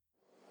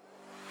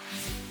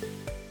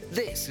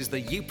This is the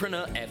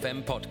Youpreneur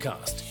FM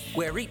podcast,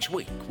 where each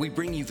week we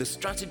bring you the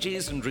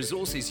strategies and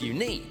resources you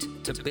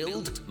need to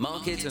build,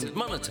 market and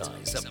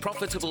monetize a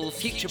profitable,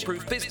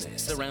 future-proof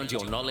business around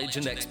your knowledge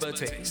and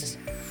expertise.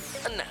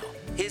 And now,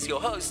 here's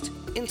your host,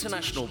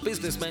 international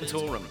business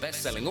mentor and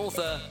best-selling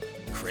author,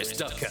 Chris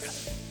Ducker.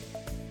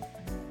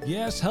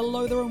 Yes,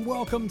 hello there and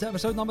welcome to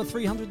episode number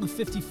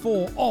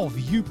 354 of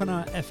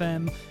Youpreneur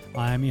FM.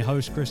 I am your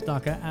host, Chris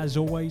Ducker, as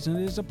always, and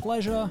it is a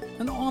pleasure,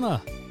 an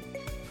honor,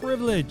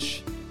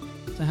 privilege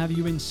to have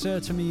you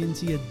insert me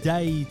into your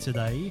day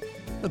today.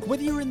 Look,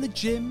 whether you're in the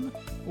gym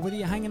or whether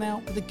you're hanging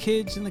out with the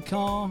kids in the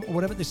car or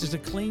whatever, this is a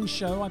clean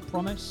show, I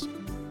promise.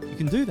 You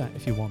can do that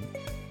if you want.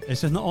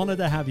 It's an honor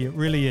to have you, it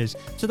really is.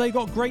 Today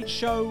got a great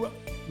show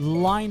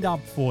lined up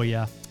for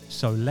you,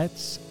 so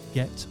let's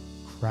get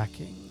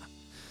cracking.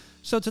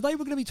 So today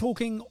we're going to be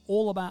talking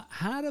all about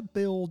how to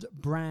build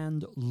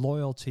brand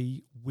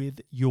loyalty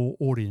with your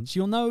audience.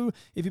 You'll know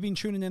if you've been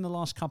tuning in the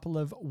last couple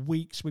of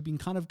weeks, we've been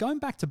kind of going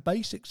back to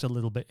basics a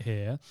little bit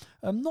here.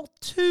 Not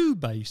too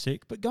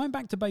basic, but going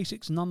back to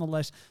basics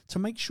nonetheless to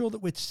make sure that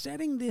we're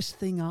setting this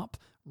thing up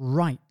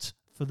right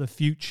for the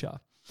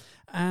future.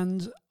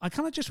 And I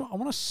want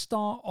to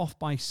start off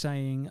by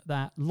saying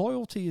that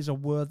loyalty is a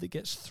word that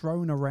gets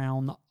thrown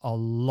around a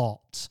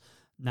lot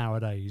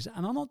nowadays.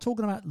 And I'm not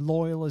talking about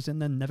loyal as in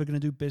they're never going to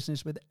do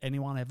business with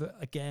anyone ever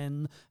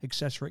again,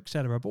 etc.,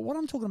 etc. But what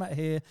I'm talking about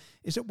here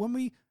is that when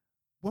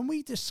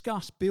we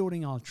discuss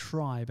building our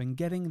tribe and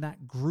getting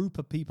that group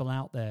of people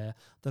out there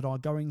that are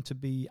going to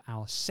be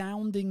our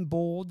sounding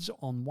boards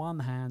on one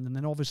hand and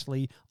then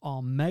obviously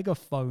our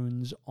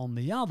megaphones on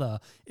the other,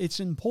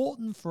 it's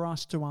important for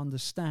us to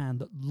understand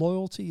that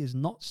loyalty is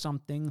not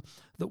something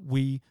that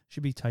we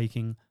should be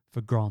taking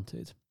for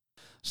granted.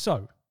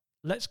 So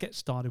let's get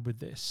started with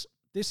this.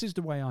 This is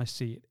the way I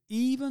see it.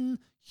 Even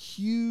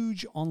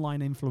huge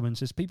online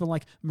influencers, people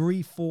like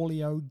Marie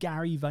Forleo,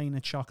 Gary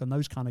Vaynerchuk, and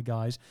those kind of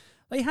guys,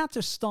 they had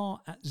to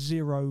start at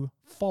 0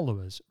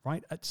 followers,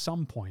 right, at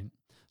some point.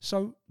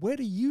 So where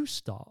do you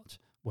start?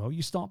 Well,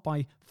 you start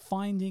by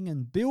finding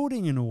and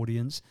building an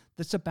audience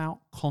that's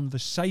about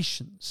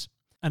conversations.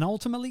 And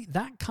ultimately,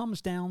 that comes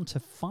down to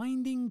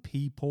finding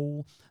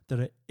people that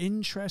are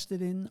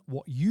interested in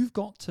what you've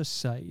got to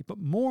say, but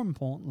more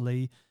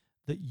importantly,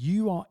 that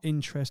you are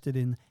interested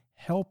in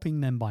helping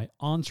them by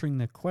answering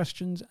their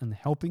questions and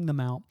helping them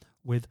out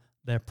with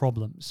their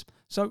problems.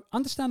 So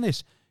understand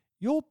this,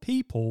 your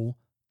people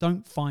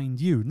don't find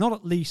you, not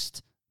at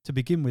least to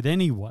begin with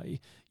anyway.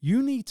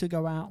 You need to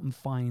go out and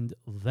find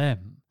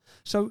them.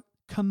 So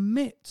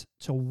commit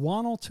to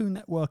 1 or 2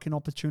 networking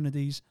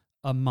opportunities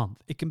a month.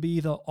 It can be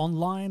either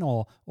online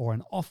or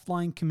an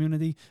offline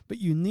community, but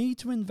you need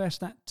to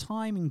invest that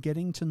time in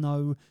getting to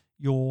know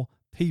your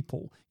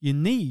people. You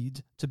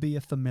need to be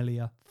a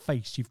familiar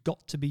face. You've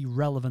got to be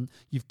relevant.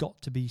 You've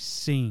got to be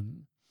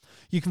seen.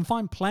 You can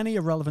find plenty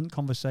of relevant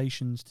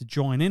conversations to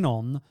join in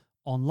on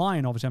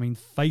online. Obviously, I mean,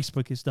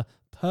 Facebook is the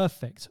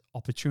perfect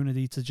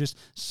opportunity to just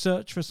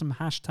search for some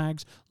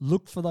hashtags,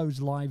 look for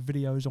those live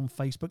videos on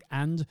Facebook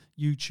and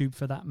YouTube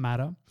for that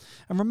matter.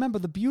 And remember,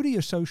 the beauty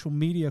of social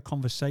media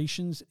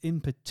conversations in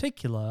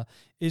particular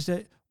is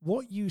that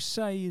what you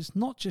say is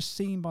not just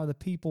seen by the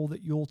people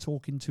that you're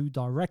talking to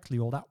directly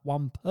or that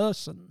one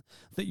person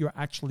that you're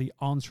actually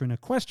answering a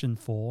question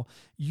for.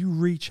 You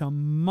reach a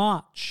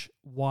much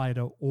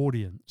wider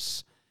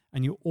audience.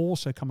 And you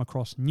also come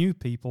across new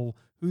people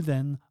who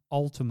then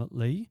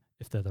ultimately,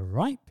 if they're the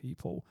right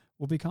people,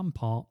 will become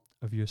part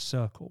of your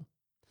circle.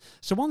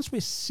 So once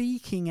we're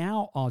seeking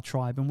out our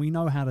tribe and we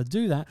know how to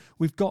do that,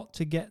 we've got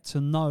to get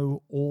to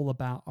know all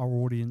about our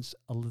audience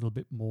a little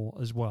bit more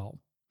as well.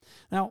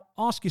 Now,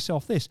 ask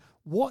yourself this,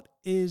 what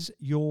is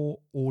your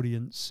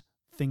audience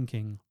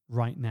thinking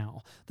right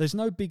now? There's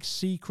no big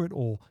secret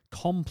or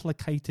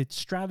complicated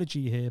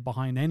strategy here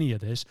behind any of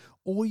this.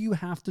 All you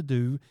have to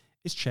do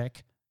is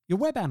check your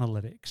web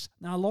analytics.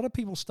 Now, a lot of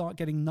people start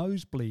getting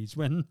nosebleeds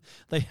when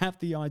they have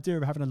the idea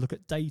of having to look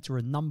at data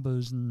and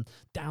numbers and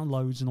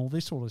downloads and all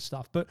this sort of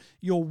stuff. But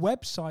your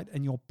website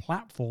and your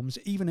platforms,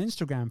 even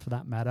Instagram for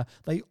that matter,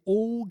 they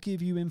all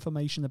give you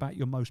information about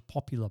your most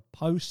popular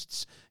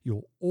posts,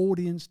 your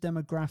audience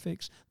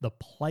demographics, the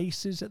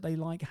places that they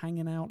like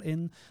hanging out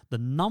in. The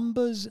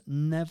numbers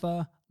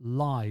never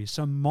lie.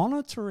 So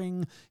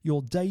monitoring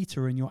your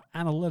data and your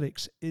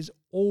analytics is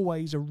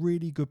always a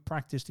really good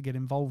practice to get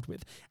involved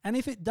with. And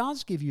if it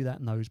does give you that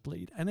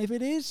nosebleed, and if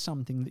it is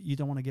something that you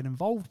don't want to get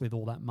involved with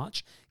all that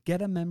much, get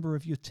a member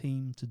of your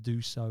team to do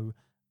so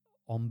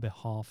on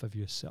behalf of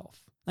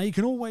yourself. Now, you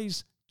can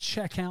always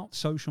check out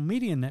social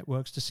media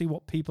networks to see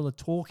what people are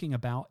talking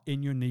about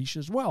in your niche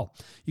as well.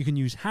 You can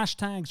use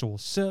hashtags or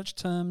search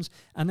terms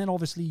and then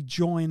obviously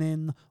join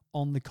in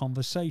on the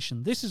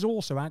conversation. This is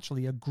also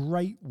actually a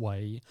great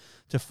way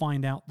to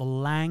find out the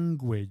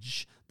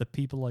language that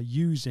people are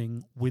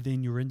using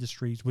within your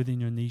industries, within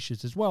your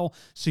niches as well,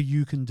 so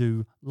you can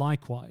do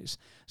likewise.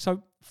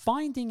 So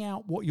finding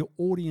out what your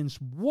audience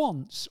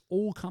wants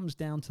all comes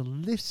down to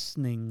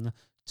listening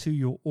to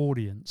your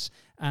audience.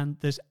 And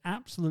there's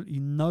absolutely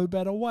no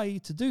better way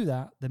to do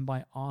that than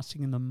by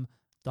asking them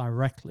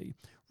directly.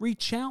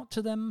 Reach out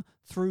to them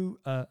through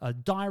a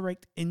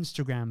direct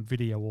Instagram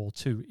video or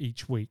two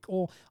each week,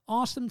 or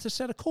ask them to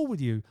set a call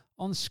with you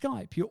on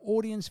Skype. Your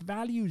audience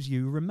values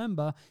you,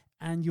 remember,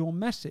 and your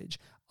message.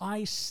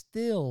 I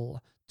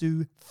still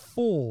do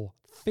 4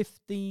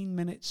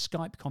 15-minute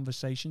Skype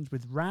conversations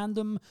with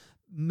random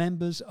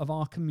members of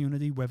our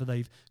community, whether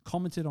they've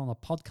commented on a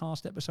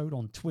podcast episode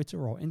on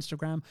Twitter or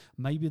Instagram,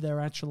 maybe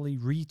they're actually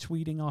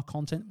retweeting our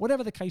content,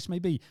 whatever the case may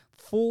be.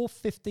 4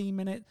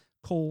 15-minute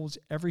calls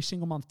every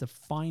single month to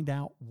find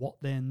out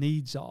what their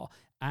needs are.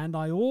 And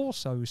I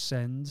also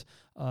send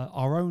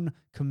our own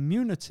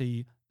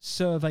community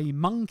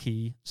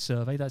SurveyMonkey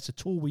survey. That's a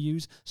tool we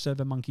use,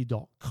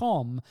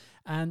 surveymonkey.com.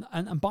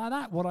 And by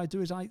that, what I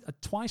do is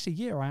twice a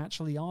year, I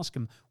actually ask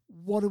them,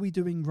 what are we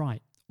doing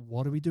right?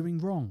 What are we doing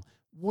wrong?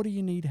 What do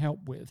you need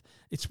help with?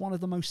 It's one of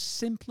the most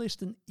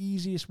simplest and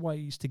easiest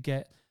ways to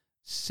get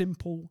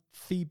simple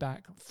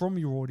feedback from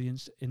your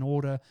audience in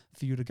order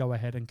for you to go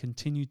ahead and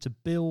continue to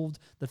build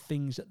the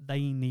things that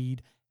they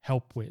need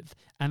help with.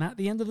 And at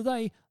the end of the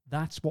day,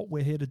 that's what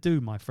we're here to do,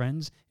 my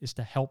friends, is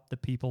to help the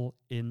people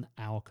in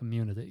our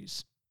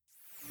communities.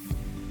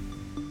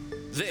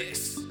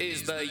 This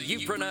is the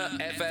Youpreneur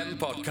FM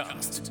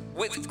podcast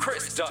with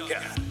Chris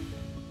Ducker.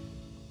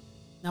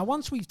 Now,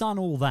 once we've done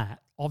all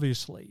that,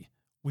 obviously,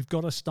 we've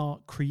got to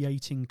start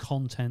creating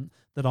content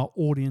that our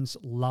audience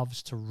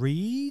loves to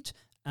read,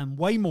 and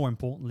way more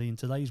importantly in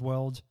today's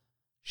world,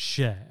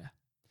 share.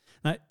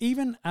 Now,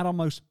 even at our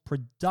most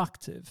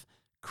productive,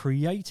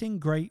 creating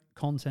great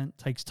content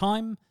takes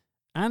time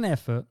and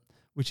effort,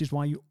 which is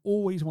why you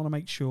always want to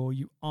make sure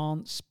you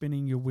aren't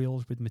spinning your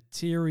wheels with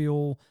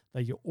material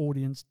that your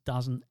audience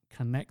doesn't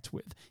connect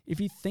with. If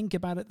you think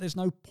about it, there's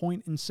no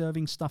point in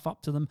serving stuff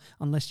up to them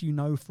unless you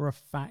know for a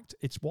fact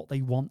it's what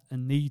they want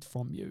and need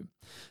from you.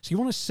 So you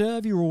want to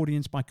serve your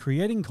audience by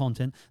creating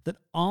content that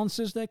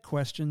answers their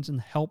questions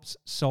and helps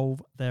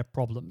solve their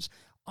problems.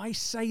 I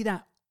say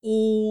that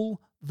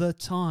all the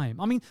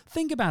time. I mean,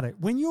 think about it.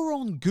 When you're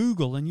on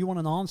Google and you want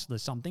an answer to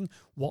something,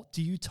 what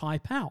do you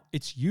type out?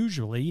 It's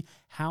usually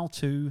how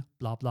to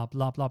blah, blah,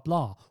 blah, blah,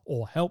 blah,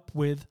 or help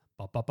with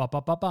blah, blah, blah, blah,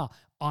 blah, blah,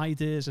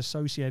 ideas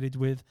associated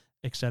with,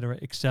 etc.,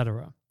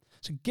 etc.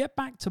 So get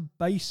back to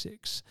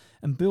basics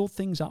and build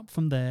things up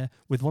from there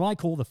with what I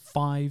call the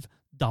 5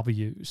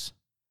 W's.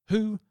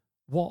 Who,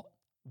 what,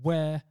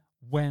 where,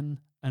 when,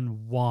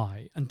 and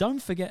why. And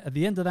don't forget at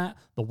the end of that,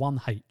 the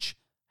 1 H,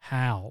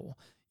 how.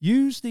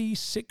 Use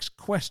these 6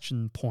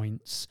 question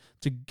points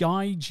to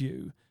guide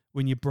you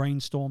when you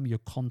brainstorm your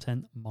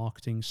content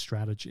marketing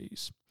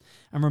strategies.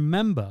 And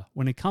remember,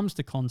 when it comes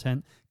to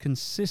content,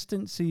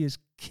 consistency is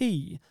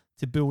key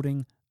to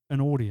building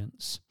an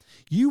audience.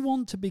 You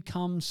want to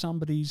become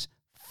somebody's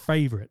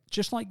favorite,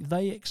 just like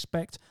they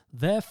expect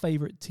their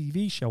favorite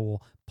TV show or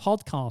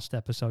podcast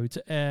episode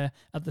to air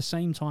at the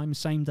same time,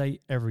 same day,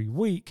 every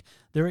week.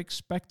 They're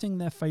expecting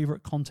their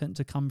favorite content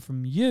to come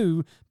from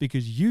you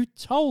because you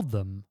told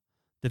them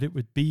that it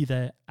would be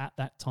there at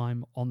that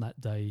time on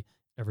that day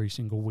every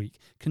single week.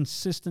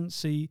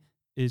 Consistency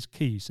is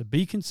key. So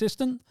be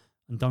consistent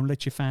and don't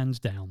let your fans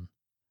down.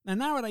 Now,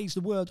 nowadays,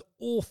 the word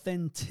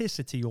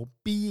authenticity or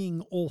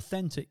being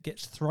authentic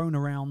gets thrown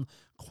around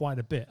quite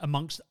a bit,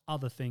 amongst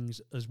other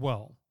things as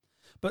well.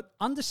 But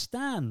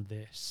understand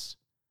this,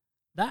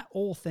 that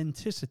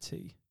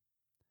authenticity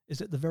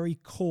is at the very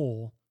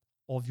core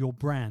of your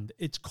brand.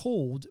 It's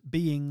called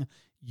being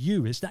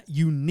you. It's that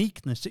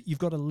uniqueness that you've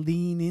got to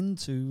lean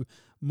into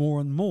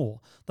more and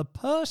more. The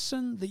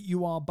person that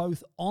you are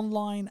both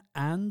online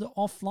and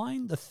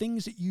offline, the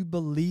things that you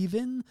believe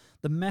in,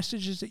 the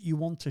messages that you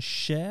want to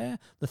share,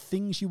 the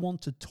things you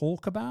want to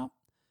talk about.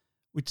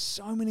 With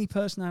so many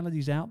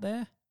personalities out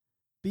there,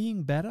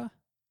 being better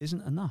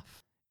isn't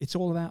enough. It's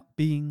all about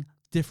being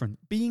different.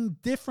 Being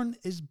different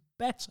is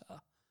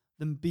better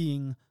than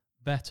being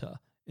better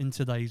in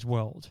today's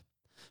world.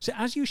 So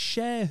as you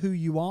share who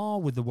you are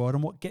with the world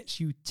and what gets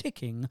you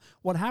ticking,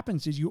 what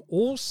happens is you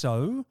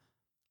also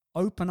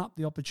open up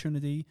the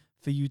opportunity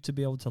for you to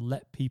be able to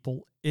let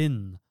people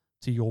in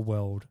to your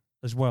world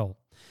as well.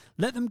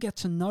 Let them get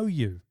to know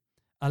you.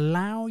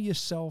 Allow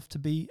yourself to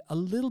be a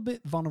little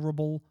bit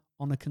vulnerable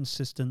on a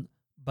consistent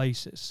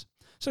basis.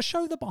 So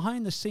show the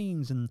behind the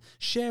scenes and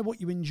share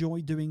what you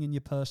enjoy doing in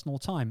your personal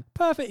time.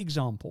 Perfect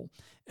example.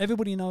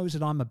 Everybody knows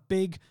that I'm a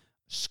big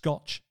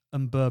Scotch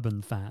and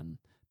bourbon fan.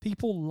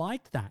 People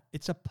like that.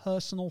 It's a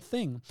personal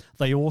thing.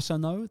 They also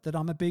know that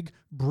I'm a big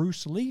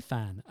Bruce Lee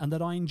fan and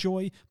that I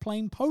enjoy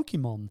playing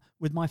Pokemon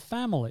with my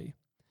family.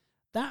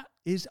 That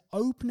is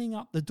opening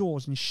up the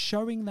doors and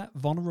showing that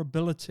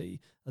vulnerability.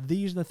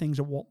 These are the things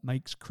that what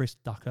makes Chris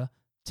Ducker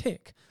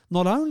tick.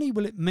 Not only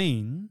will it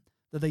mean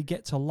that they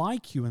get to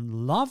like you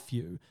and love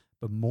you,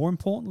 but more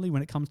importantly,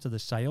 when it comes to the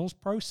sales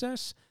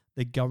process,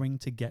 they're going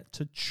to get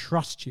to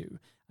trust you.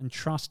 And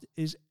trust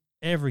is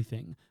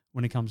everything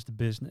when it comes to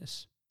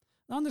business.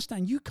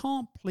 Understand, you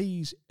can't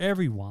please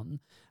everyone,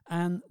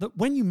 and that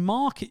when you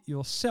market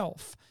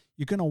yourself,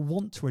 You're going to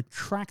want to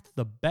attract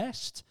the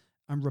best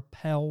and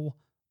repel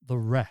the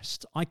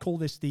rest. I call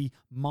this the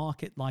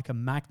market like a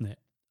magnet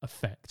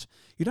effect.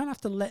 You don't have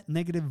to let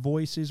negative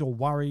voices or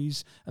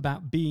worries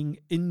about being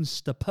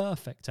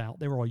insta-perfect out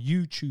there or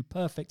YouTube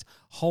perfect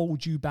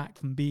hold you back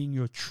from being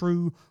your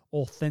true,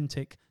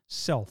 authentic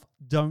self.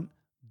 Don't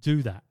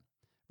do that.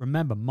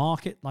 Remember,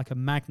 market like a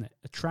magnet.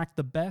 Attract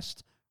the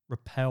best,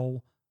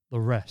 repel the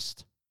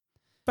rest.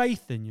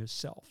 Faith in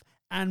yourself,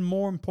 and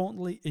more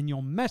importantly, in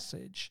your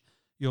message,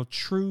 your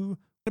true.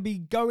 To be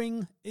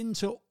going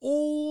into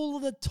all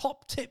of the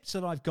top tips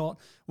that I've got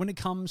when it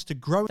comes to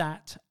grow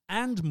that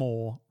and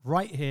more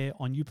right here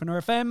on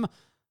Youpreneur FM.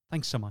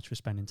 Thanks so much for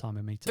spending time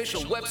with me today.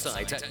 Official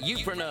website at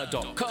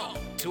youpreneur.com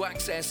to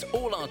access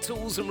all our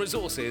tools and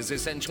resources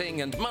essential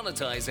and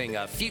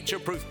monetizing a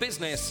future-proof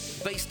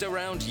business based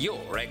around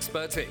your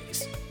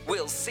expertise.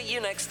 We'll see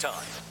you next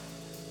time.